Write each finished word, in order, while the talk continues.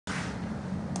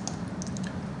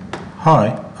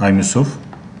Hi, I'm Yusuf.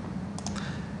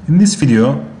 In this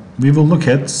video, we will look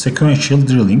at sequential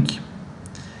drilling.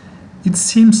 It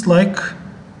seems like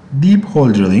deep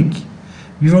hole drilling.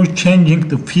 We were changing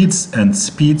the feeds and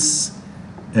speeds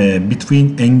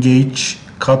between engage,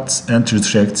 cut and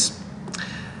retract.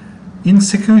 In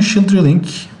sequential drilling,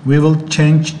 we will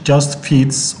change just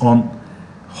feeds on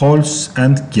holes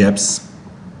and gaps.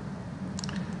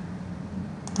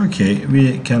 Okay,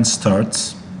 we can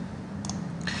start.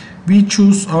 We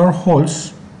choose our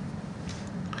holes.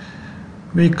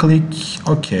 We click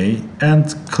OK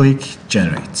and click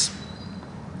Generate.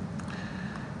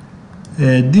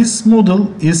 This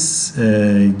model is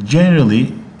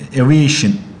generally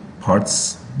aviation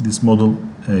parts. This model,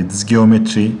 this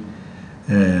geometry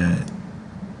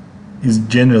is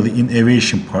generally in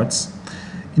aviation parts.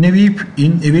 In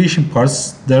aviation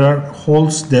parts, there are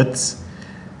holes that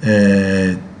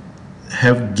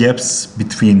have gaps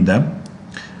between them.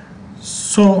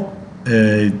 So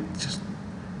in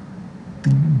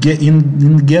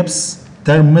gaps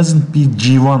there mustn't be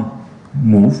G1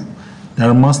 move,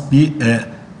 there must be a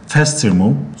faster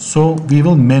move, so we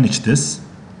will manage this.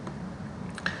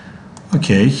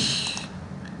 Okay,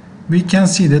 we can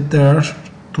see that there are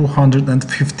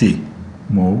 250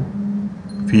 move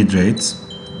feed rates,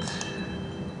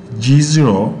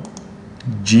 G0,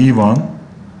 G1,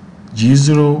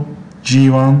 G0,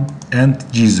 G1 and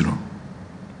G0.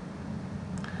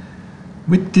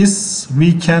 With this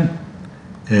we can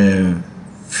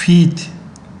feed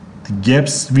the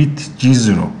gaps with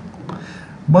G0,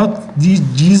 but this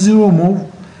G0 move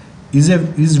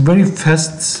is very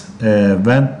fast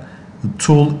when the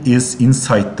tool is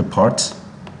inside the part,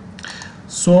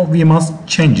 so we must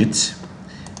change it.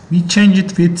 We change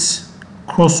it with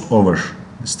crossover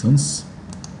distance.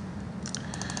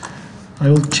 I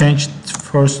will change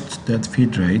first that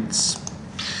feed rates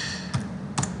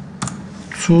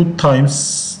 2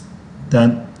 times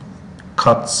then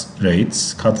cut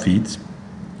feed.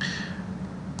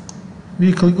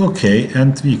 We click OK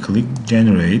and we click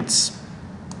Generate.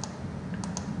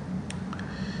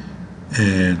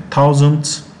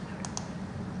 1000,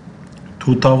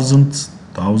 2000,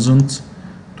 1000,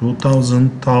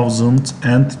 2000, 1000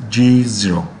 and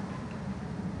G0.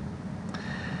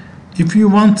 If you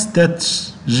want that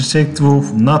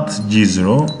retractive not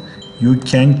G0, you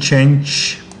can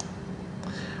change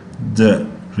the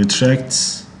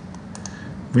retract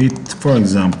with, for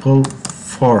example,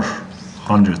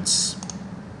 400.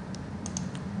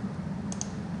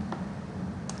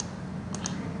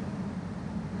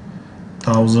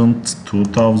 Thousand,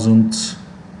 2000,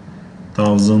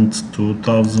 1000,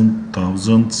 2000,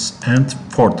 1000 and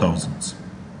 4000.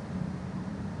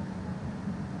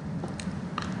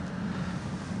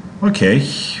 Okay,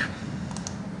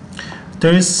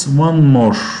 there is one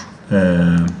more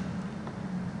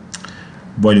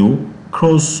value,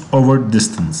 crossover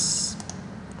distance.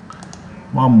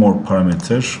 One more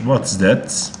parameter. What's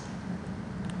that?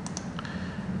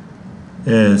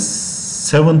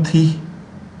 70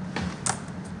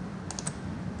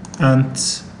 and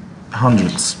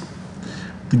 100.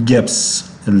 The gaps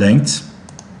length.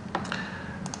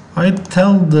 I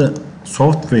tell the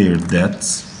software that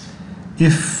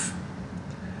if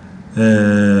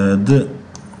the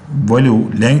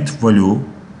length value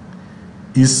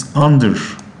is under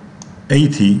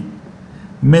 80,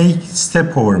 make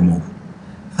step over move,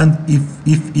 and if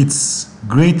it's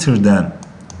greater than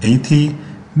 80,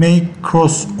 make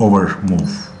crossover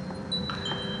move.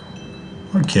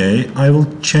 Okay, I will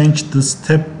change the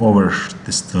step over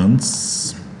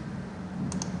distance.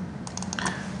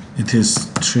 It is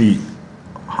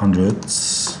 300.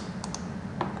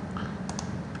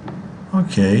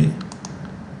 Okay,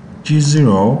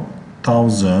 G0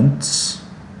 1000,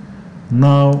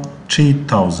 now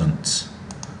 3000,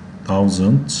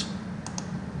 1000,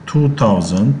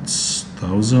 2000,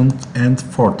 1000 and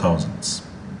 4000.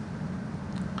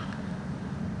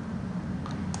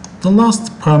 The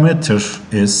last parameter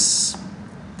is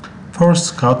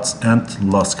first cut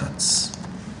and last cuts.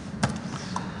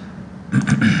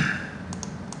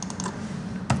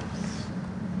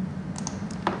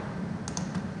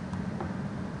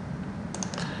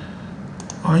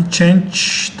 I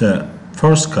change the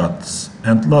first cut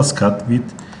and last cut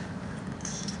with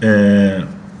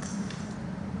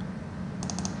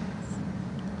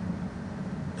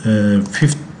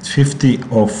 50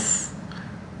 of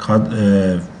cut,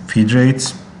 feed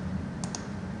rate,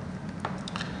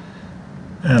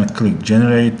 and click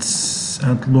Generate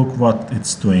and look what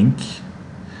it's doing.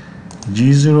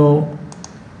 G0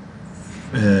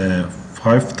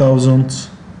 5000,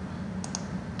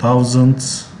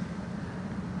 1000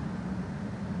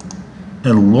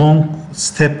 a long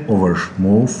step over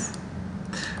move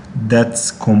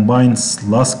that combines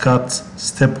last cut,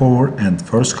 step over, and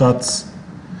first cut.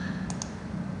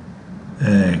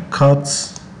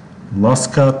 Cut,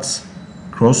 last cut,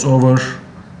 crossover,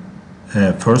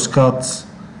 first cut,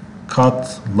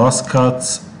 cut, last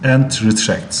cut, and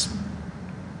retract.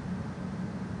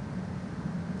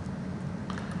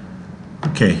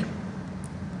 Okay.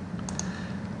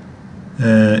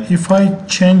 If I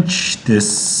change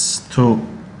this to,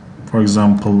 for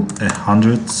example,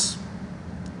 100,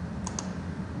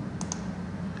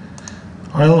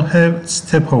 I'll have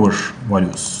step over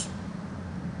values.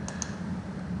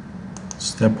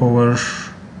 Step over,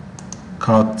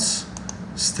 cut,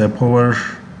 step over,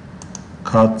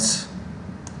 cut,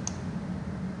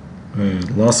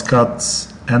 last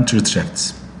cut, and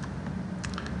retract.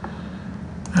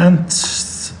 And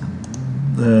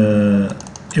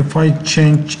if I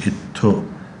change it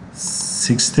to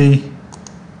 60,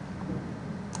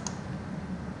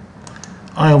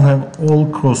 I'll have all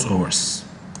crossovers.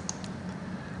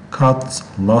 Cut,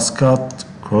 last cut,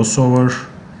 crossover,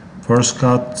 first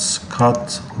cut,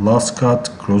 cut, last cut,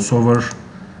 crossover,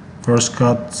 first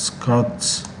cut,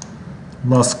 cut,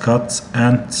 last cut,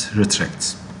 and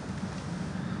retract.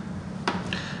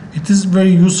 It is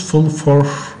very useful for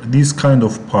these kind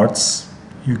of parts.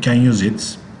 You can use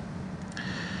it.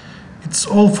 It's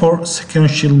all for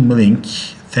sequential milling.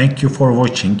 Thank you for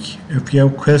watching. If you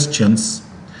have questions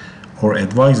or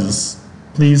advices,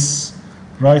 please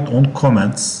write on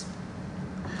comments.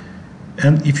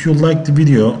 And if you like the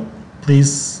video,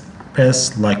 please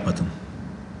press like button.